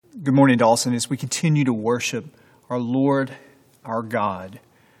Good morning, Dawson. As we continue to worship our Lord, our God,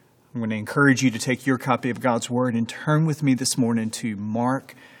 I'm going to encourage you to take your copy of God's Word and turn with me this morning to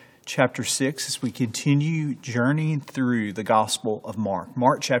Mark chapter 6 as we continue journeying through the Gospel of Mark.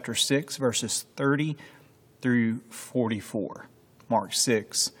 Mark chapter 6, verses 30 through 44. Mark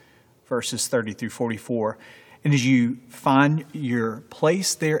 6, verses 30 through 44. And as you find your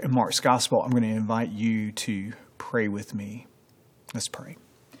place there in Mark's Gospel, I'm going to invite you to pray with me. Let's pray.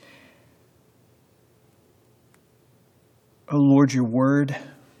 O Lord, your word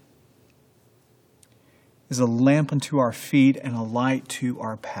is a lamp unto our feet and a light to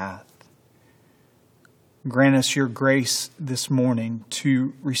our path. Grant us your grace this morning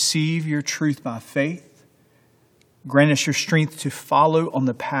to receive your truth by faith. Grant us your strength to follow on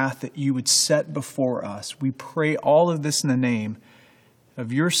the path that you would set before us. We pray all of this in the name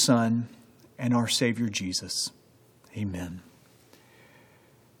of your Son and our Savior Jesus. Amen.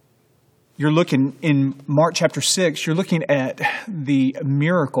 You're looking in Mark chapter 6, you're looking at the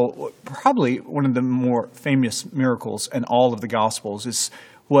miracle, probably one of the more famous miracles in all of the Gospels. Is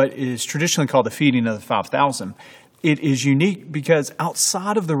what is traditionally called the feeding of the 5,000. It is unique because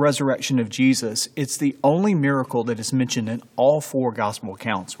outside of the resurrection of Jesus, it's the only miracle that is mentioned in all four Gospel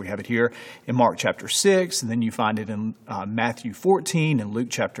accounts. We have it here in Mark chapter 6, and then you find it in Matthew 14, and Luke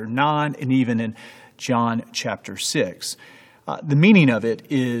chapter 9, and even in John chapter 6. The meaning of it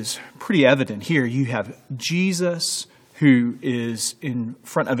is pretty evident here. You have Jesus who is in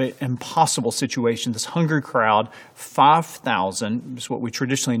front of an impossible situation, this hungry crowd, 5,000 is what we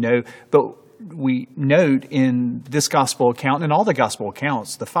traditionally know, but we note in this gospel account and all the gospel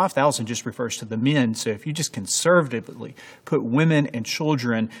accounts, the 5,000 just refers to the men. So if you just conservatively put women and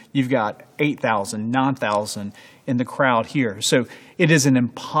children, you've got 8,000, 9,000 in the crowd here. So it is an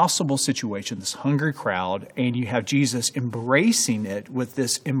impossible situation, this hungry crowd, and you have Jesus embracing it with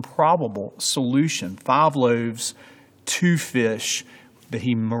this improbable solution. 5 loaves, 2 fish that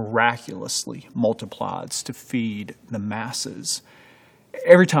he miraculously multiplies to feed the masses.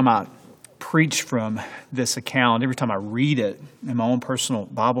 Every time I preach from this account, every time I read it in my own personal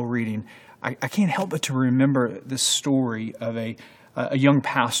Bible reading, I can't help but to remember this story of a young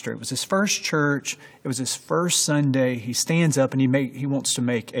pastor. It was his first church. It was his first Sunday. He stands up and he wants to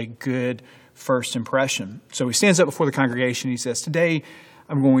make a good first impression. So he stands up before the congregation. He says, "Today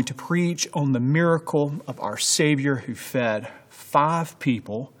I'm going to preach on the miracle of our Savior who fed 5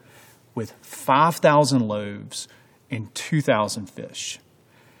 people with 5,000 loaves and 2,000 fish."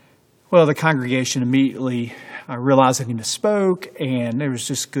 Well, the congregation immediately realized that he misspoke, and there was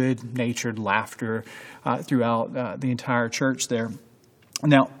just good-natured laughter throughout the entire church there.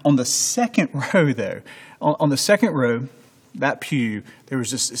 Now, on the second row, though, on the second row, that pew, there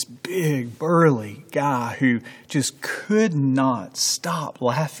was just this big, burly guy who just could not stop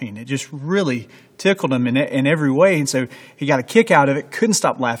laughing. It just really tickled him in every way, and so he got a kick out of it, couldn't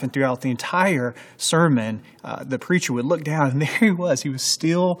stop laughing throughout the entire sermon. The preacher would look down, and there he was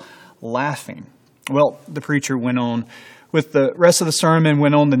still laughing. Well, the preacher went on with the rest of the sermon,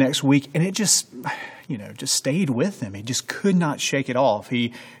 went on the next week, and it just stayed with him. He just could not shake it off.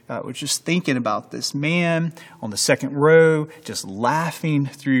 He was just thinking about this man on the second row, just laughing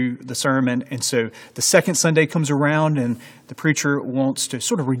through the sermon. And so the second Sunday comes around, and the preacher wants to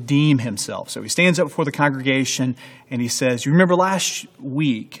sort of redeem himself. So he stands up before the congregation, and he says, "You remember last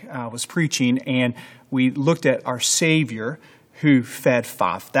week I was preaching, and we looked at our Savior who fed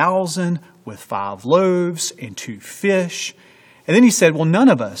 5,000 with 5 loaves and 2 fish. And then he said, well, none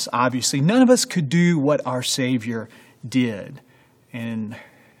of us could do what our Savior did." And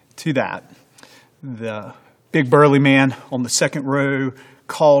to that, the big burly man on the second row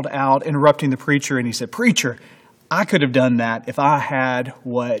called out, interrupting the preacher, and he said, "Preacher, I could have done that if I had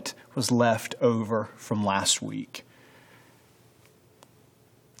what was left over from last week."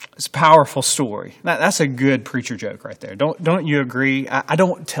 It's a powerful story. That's a good preacher joke right there. Don't you agree? I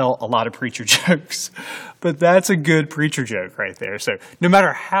don't tell a lot of preacher jokes, but that's a good preacher joke right there. So no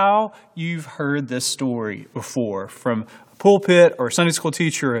matter how you've heard this story before from a pulpit or a Sunday school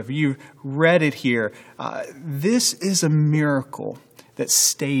teacher, if you've read it here, this is a miracle that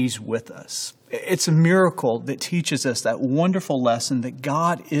stays with us. It's a miracle that teaches us that wonderful lesson that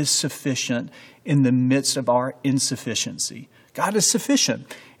God is sufficient in the midst of our insufficiency. God is sufficient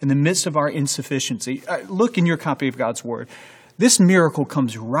in the midst of our insufficiency. Look in your copy of God's Word. This miracle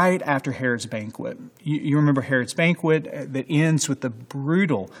comes right after Herod's banquet. You remember Herod's banquet that ends with the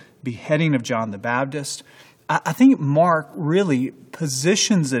brutal beheading of John the Baptist. I think Mark really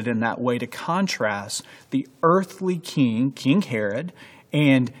positions it in that way to contrast the earthly king, King Herod,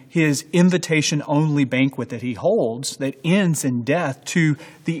 and his invitation-only banquet that he holds that ends in death to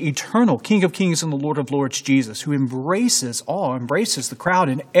the eternal King of Kings and the Lord of Lords, Jesus, who embraces the crowd,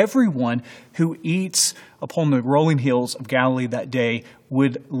 and everyone who eats upon the rolling hills of Galilee that day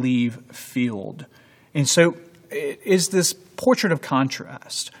would leave filled. And so it is this portrait of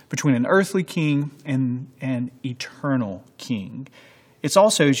contrast between an earthly king and an eternal king. It's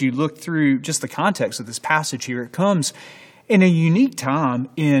also, as you look through just the context of this passage here, it comes in a unique time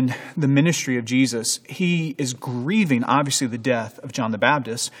in the ministry of Jesus. He is grieving, obviously, the death of John the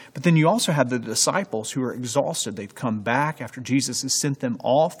Baptist, but then you also have the disciples who are exhausted. They've come back after Jesus has sent them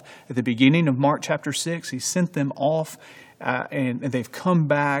off. At the beginning of Mark chapter 6, he sent them off, and they've come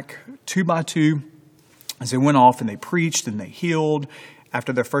back two by two as they went off and they preached and they healed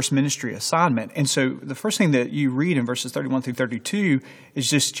after their first ministry assignment. And so the first thing that you read in verses 31 through 32 is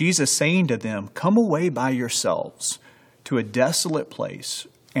just Jesus saying to them, "Come away by yourselves to a desolate place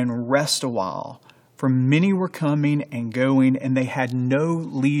and rest a while. For many were coming and going, and they had no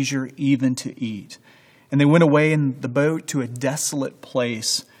leisure even to eat. And they went away in the boat to a desolate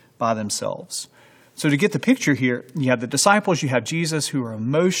place by themselves." So to get the picture here, you have the disciples, you have Jesus, who are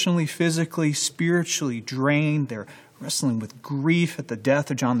emotionally, physically, spiritually drained. They're wrestling with grief at the death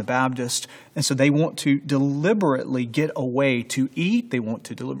of John the Baptist. And so they want to deliberately get away to eat. They want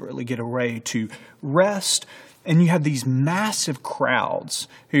to deliberately get away to rest. And you have these massive crowds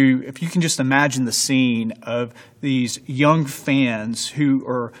who, if you can just imagine the scene of these young fans who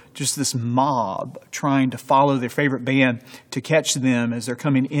are just this mob trying to follow their favorite band to catch them as they're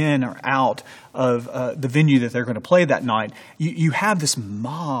coming in or out of the venue that they're going to play that night. You have this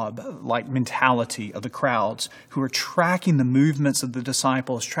mob-like mentality of the crowds who are tracking the movements of the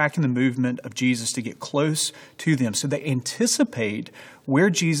disciples, tracking the movement of Jesus to get close to them. So they anticipate where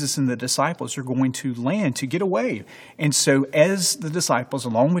Jesus and the disciples are going to land to get away. And so as the disciples,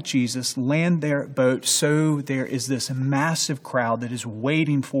 along with Jesus, land their boat, so there is this massive crowd that is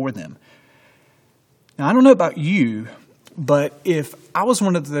waiting for them. Now, I don't know about you, but if I was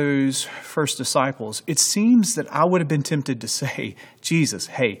one of those first disciples, it seems that I would have been tempted to say, "Jesus,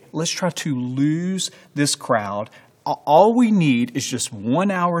 hey, let's try to lose this crowd. All we need is just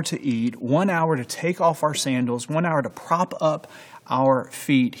 1 hour to eat, 1 hour to take off our sandals, 1 hour to prop up our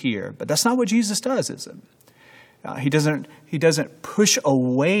feet here." But that's not what Jesus does, is it? He doesn't push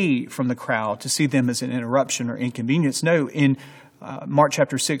away from the crowd to see them as an interruption or inconvenience. No, in Mark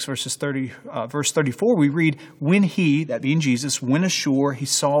chapter 6, verse 34, we read, "When he," that being Jesus, "went ashore, he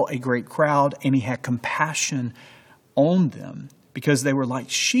saw a great crowd, and he had compassion on them, because they were like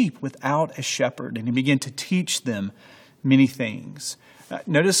sheep without a shepherd, and he began to teach them many things."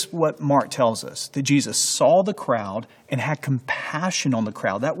 Notice what Mark tells us, that Jesus saw the crowd and had compassion on the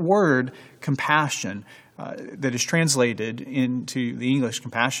crowd. That word, compassion, that is translated into the English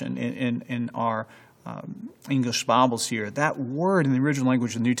compassion in our English Bibles here, that word in the original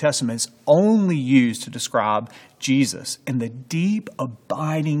language of the New Testament is only used to describe Jesus and the deep,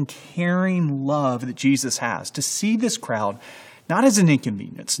 abiding, caring love that Jesus has. To see this crowd not as an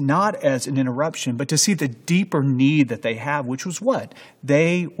inconvenience, not as an interruption, but to see the deeper need that they have, which was what?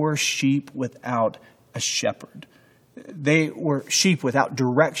 They were sheep without a shepherd. They were sheep without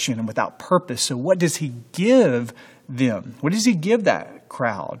direction and without purpose. So what does he give them? What does he give that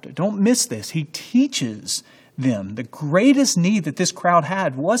crowd? Don't miss this. He teaches them. The greatest need that this crowd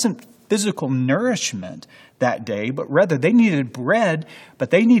had wasn't physical nourishment that day, but rather they needed bread, but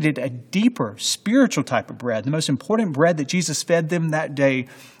they needed a deeper spiritual type of bread. The most important bread that Jesus fed them that day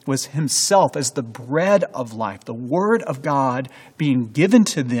was himself as the bread of life, the Word of God being given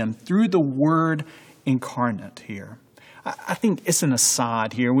to them through the Word incarnate here. I think it's an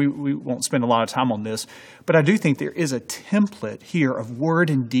aside here. We won't spend a lot of time on this, but I do think there is a template here of word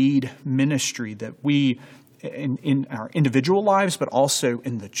and deed ministry that we, in our individual lives, but also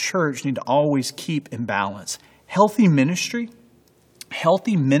in the church, need to always keep in balance. Healthy ministry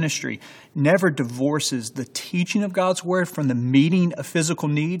never divorces the teaching of God's word from the meeting of physical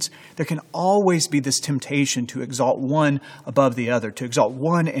needs. There can always be this temptation to exalt one above the other, to exalt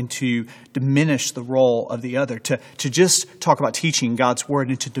one and to diminish the role of the other, to just talk about teaching God's word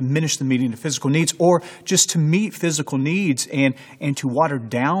and to diminish the meeting of physical needs, or just to meet physical needs and to water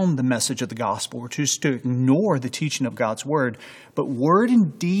down the message of the gospel, or just to ignore the teaching of God's word. But word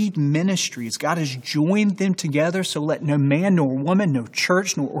and deed ministries, God has joined them together, so let no man nor woman, no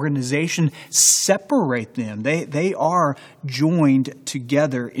church nor organization separate them. They are joined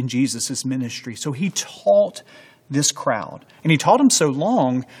together in Jesus' ministry. So he taught this crowd. And he taught them so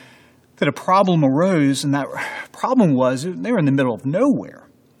long that a problem arose, and that problem was they were in the middle of nowhere.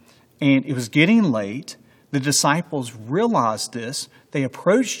 And it was getting late. The disciples realized this. they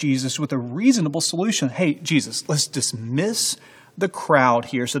approach Jesus with a reasonable solution. Hey, Jesus, let's dismiss the crowd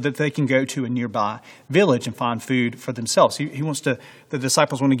here so that they can go to a nearby village and find food for themselves. The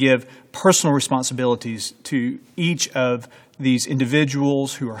disciples want to give personal responsibilities to each of these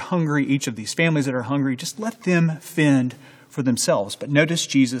individuals who are hungry, each of these families that are hungry. Just let them fend for themselves. But notice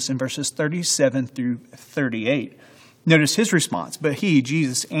Jesus in verses 37 through 38. Notice his response. But he,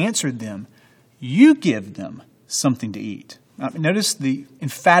 Jesus, answered them, "You give them something to eat." Notice the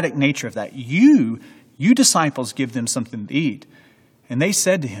emphatic nature of that. You disciples, give them something to eat. And they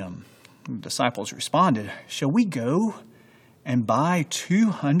said to him, the disciples responded, "Shall we go and buy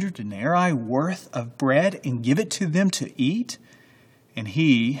 200 denarii worth of bread and give it to them to eat?" And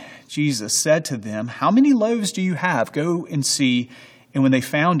he, Jesus, said to them, "How many loaves do you have? Go and see." And when they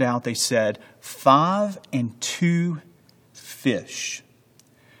found out, they said, 5 and 2 fish.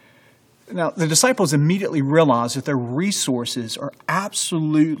 Now, the disciples immediately realized that their resources are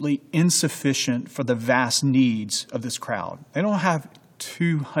absolutely insufficient for the vast needs of this crowd. They don't have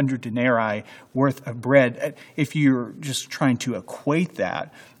 200 denarii worth of bread. If you're just trying to equate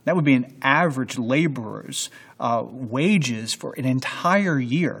that, that would be an average laborer's wages for an entire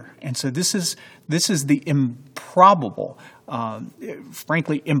year. And so this is the improbable,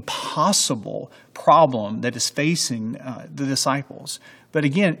 frankly, impossible problem that is facing the disciples. But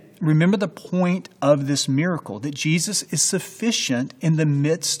again, remember the point of this miracle, that Jesus is sufficient in the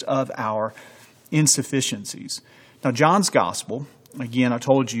midst of our insufficiencies. Now, John's gospel, again, I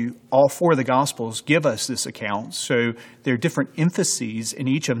told you, all 4 of the Gospels give us this account. So there are different emphases in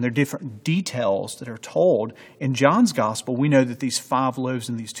each of them. There are different details that are told. In John's Gospel, we know that these 5 loaves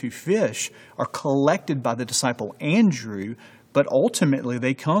and these 2 fish are collected by the disciple Andrew, but ultimately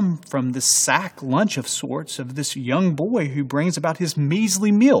they come from the sack lunch of sorts of this young boy who brings about his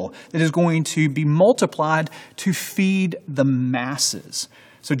measly meal that is going to be multiplied to feed the masses.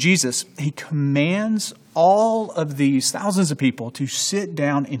 So Jesus, he commands all of these thousands of people to sit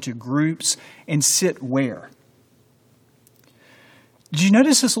down into groups and sit where? Did you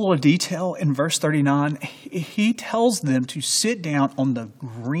notice this little detail in verse 39? He tells them to sit down on the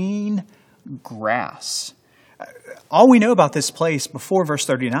green grass. All we know about this place before verse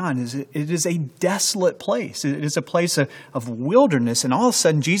 39 is it is a desolate place. It is a place of wilderness. And all of a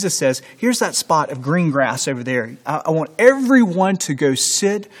sudden, Jesus says, here's that spot of green grass over there. I want everyone to go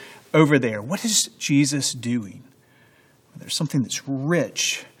sit over there. What is Jesus doing? There's something that's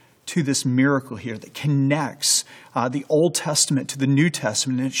rich to this miracle here that connects the Old Testament to the New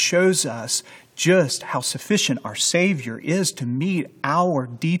Testament. And it shows us just how sufficient our Savior is to meet our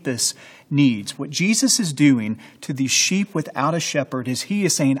deepest needs. What Jesus is doing to these sheep without a shepherd is he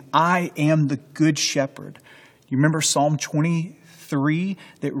is saying, I am the good shepherd. You remember Psalm 23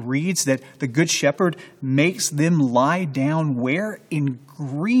 that reads that the good shepherd makes them lie down where? In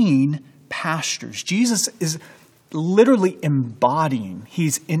green pastures. Jesus is literally embodying,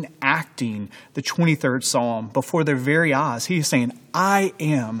 he's enacting the 23rd Psalm before their very eyes. He is saying, I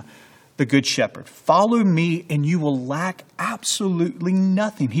am the good shepherd. Follow me and you will lack absolutely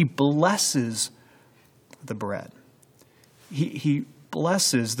nothing. He blesses the bread. He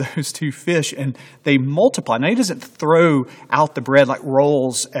blesses those 2 fish and they multiply. Now, he doesn't throw out the bread like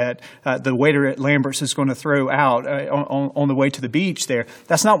rolls at the waiter at Lambert's is going to throw out on the way to the beach there.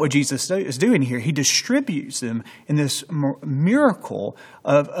 That's not what Jesus is doing here. He distributes them in this miracle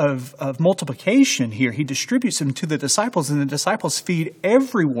of multiplication here. He distributes them to the disciples and the disciples feed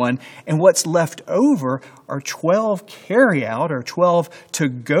everyone. And what's left over are 12 carry-out or 12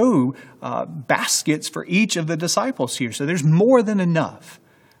 to-go baskets for each of the disciples here. So there's more than enough.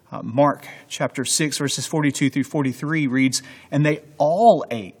 Mark chapter 6, verses 42 through 43 reads, and they all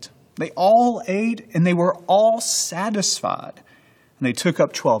ate. They all ate and they were all satisfied. And they took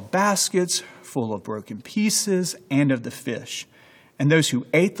up 12 baskets full of broken pieces and of the fish. And those who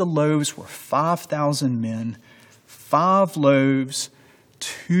ate the loaves were 5,000 men, 5 loaves,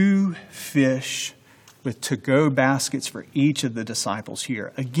 2 fish, with to-go baskets for each of the disciples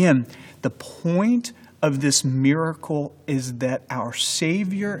here. Again, the point of this miracle is that our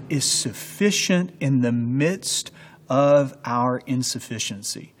Savior is sufficient in the midst of our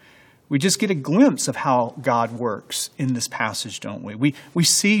insufficiency. We just get a glimpse of how God works in this passage, don't we? We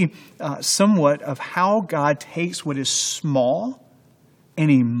see somewhat of how God takes what is small and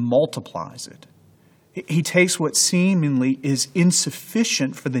he multiplies it. He takes what seemingly is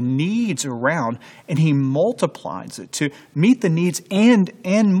insufficient for the needs around and he multiplies it to meet the needs and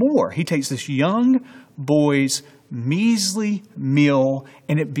more. He takes this young boy's measly meal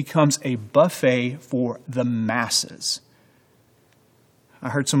and it becomes a buffet for the masses. I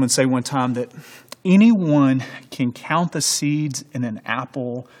heard someone say one time that Anyone can count the seeds in an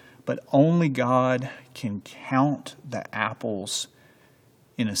apple, but only God can count the apples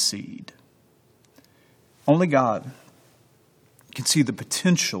in a seed. Only God can see the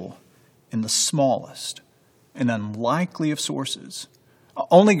potential in the smallest and unlikely of sources.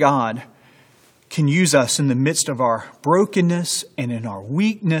 Only God can use us in the midst of our brokenness and in our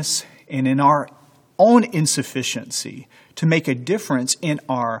weakness and in our own insufficiency to make a difference in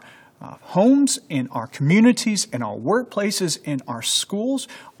our homes, in our communities, in our workplaces, in our schools.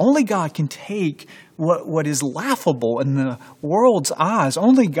 Only God can take what is laughable in the world's eyes.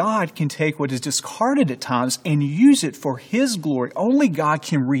 Only God can take what is discarded at times and use it for His glory. Only God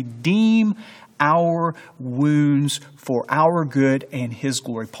can redeem our wounds for our good and His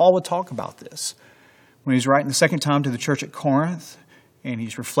glory. Paul would talk about this when he's writing the second time to the church at Corinth. And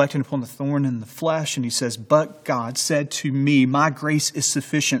he's reflecting upon the thorn in the flesh, and he says, "But God said to me, my grace is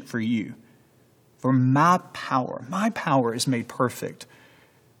sufficient for you. For my power is made perfect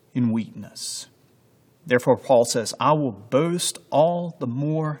in weakness." Therefore, Paul says, "I will boast all the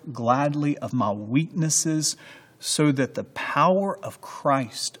more gladly of my weaknesses, so that the power of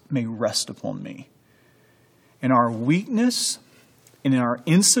Christ may rest upon me." In our weakness and in our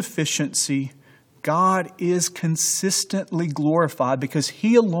insufficiency, God is consistently glorified because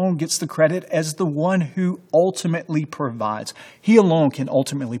He alone gets the credit as the one who ultimately provides. He alone can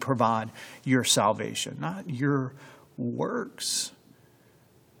ultimately provide your salvation, not your works,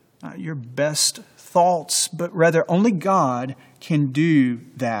 not your best thoughts, but rather only God can do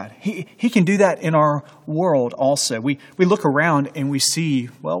that. He can do that in our world also. We look around and we see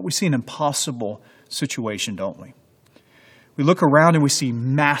an impossible situation, don't we? We look around and we see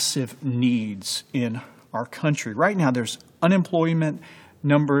massive needs in our country. Right now, there's unemployment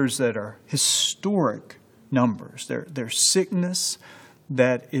numbers that are historic numbers. There's sickness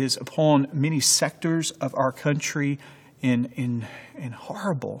that is upon many sectors of our country in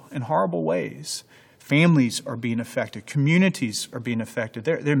horrible ways. Families are being affected. Communities are being affected.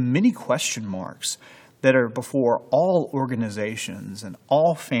 There are many question marks that are before all organizations and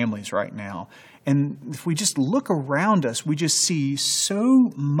all families right now. And if we just look around us, we just see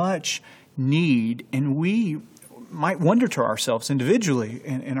so much need, and we might wonder to ourselves individually,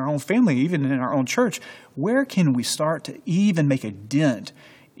 in our own family, even in our own church, where can we start to even make a dent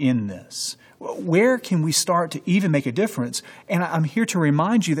in this? Where can we start to even make a difference? And I'm here to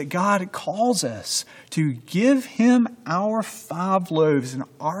remind you that God calls us to give Him our 5 loaves and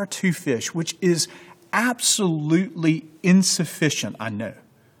our 2 fish, which is absolutely insufficient, I know.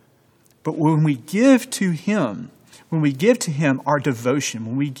 But when we give to Him our devotion,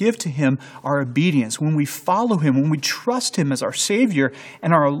 when we give to Him our obedience, when we follow Him, when we trust Him as our Savior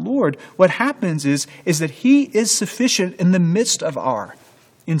and our Lord, what happens is that He is sufficient in the midst of our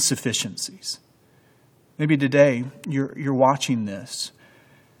insufficiencies. Maybe today you're watching this,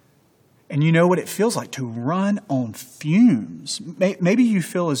 and you know what it feels like to run on fumes. Maybe you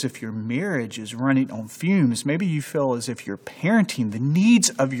feel as if your marriage is running on fumes. Maybe you feel as if you're parenting the needs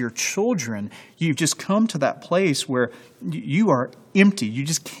of your children. You've just come to that place where you are empty. You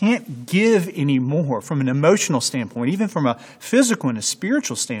just can't give anymore from an emotional standpoint, even from a physical and a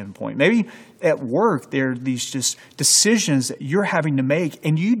spiritual standpoint. Maybe at work there are these just decisions that you're having to make,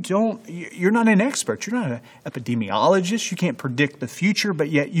 and you're not an expert. You're not an epidemiologist. You can't predict the future, but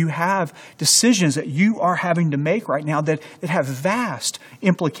yet you have decisions that you are having to make right now that have vast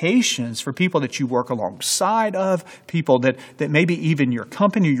implications for people that you work alongside of, people that maybe even your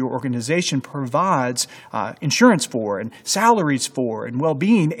company or your organization provides insurance for and salaries for and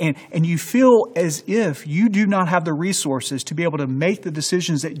well-being, and you feel as if you do not have the resources to be able to make the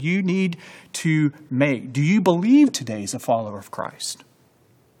decisions that you need to make. Do you believe today as a follower of Christ?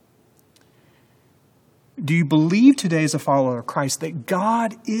 Do you believe today as a follower of Christ that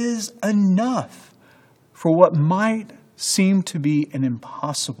God is enough for what might seem to be an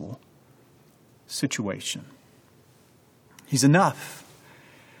impossible situation? He's enough.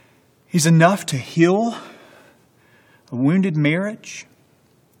 He's enough to heal a wounded marriage.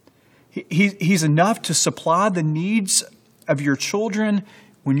 He's enough to supply the needs of your children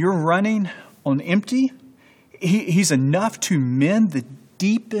when you're running on empty. He's enough to mend the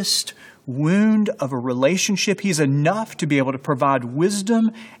deepest wound of a relationship. He's enough to be able to provide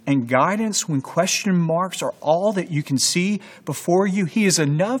wisdom and guidance when question marks are all that you can see before you. He is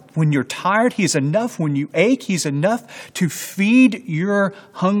enough when you're tired. He is enough when you ache. He's enough to feed your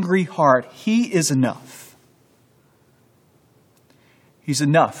hungry heart. He is enough. He's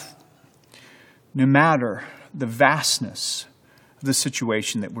enough no matter the vastness of the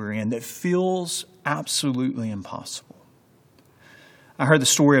situation that we're in that feels absolutely impossible. I heard the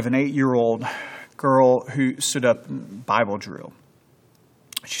story of an 8-year-old girl who stood up in Bible drill.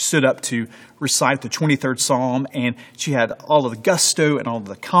 She stood up to recite the 23rd Psalm, and she had all of the gusto and all of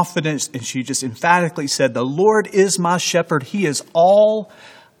the confidence, and she just emphatically said, "The Lord is my shepherd. He is all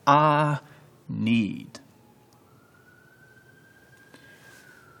I need."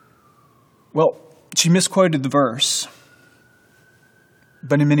 Well, she misquoted the verse,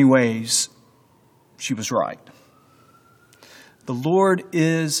 but in many ways, she was right. The Lord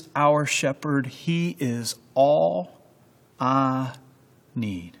is our shepherd. He is all I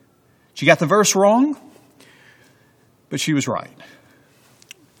need. She got the verse wrong, but she was right.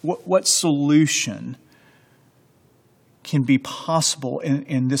 What solution can be possible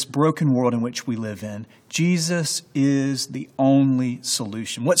in this broken world in which we live in? Jesus is the only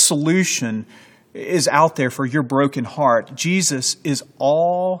solution. What solution is out there for your broken heart? Jesus is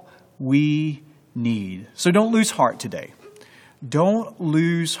all we need. So don't lose heart today. Don't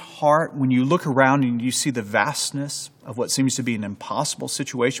lose heart when you look around and you see the vastness of what seems to be an impossible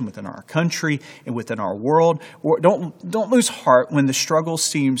situation within our country and within our world. Or don't lose heart when the struggle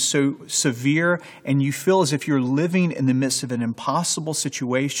seems so severe and you feel as if you're living in the midst of an impossible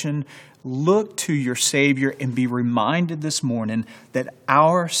situation. Look to your Savior and be reminded this morning that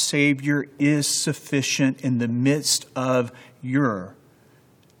our Savior is sufficient in the midst of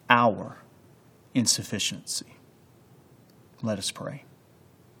our insufficiency. Let us pray.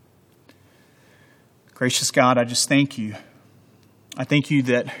 Gracious God, I just thank you. I thank you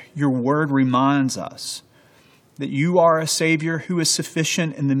that your word reminds us that you are a Savior who is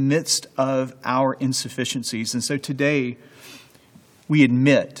sufficient in the midst of our insufficiencies. And so today, we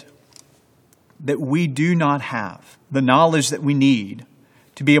admit that we do not have the knowledge that we need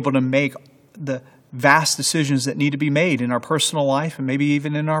to be able to make the vast decisions that need to be made in our personal life and maybe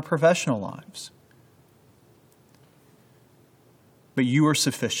even in our professional lives. But you are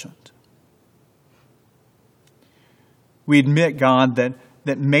sufficient. We admit, God,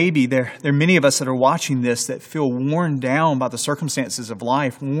 that maybe there are many of us that are watching this that feel worn down by the circumstances of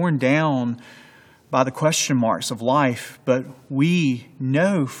life, worn down by the question marks of life, but we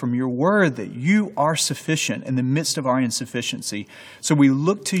know from your word that you are sufficient in the midst of our insufficiency. So we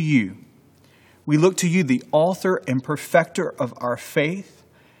look to you. We look to you, the author and perfecter of our faith.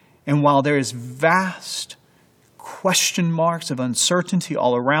 And while there is vast question marks of uncertainty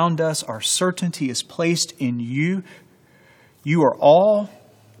all around us, our certainty is placed in you. You are all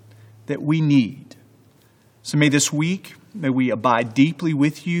that we need. So may this week, may we abide deeply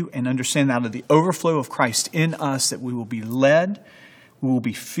with you and understand out of the overflow of Christ in us that we will be led, we will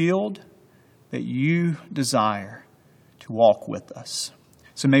be filled, that you desire to walk with us.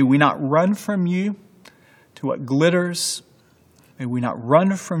 So may we not run from you to what glitters. May we not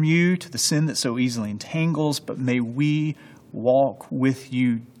run from you to the sin that so easily entangles, but may we walk with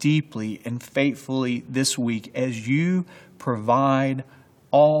you deeply and faithfully this week as you provide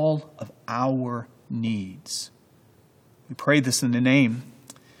all of our needs. We pray this in the name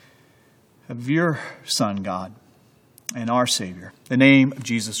of your Son, God, and our Savior, the name of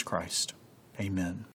Jesus Christ. Amen.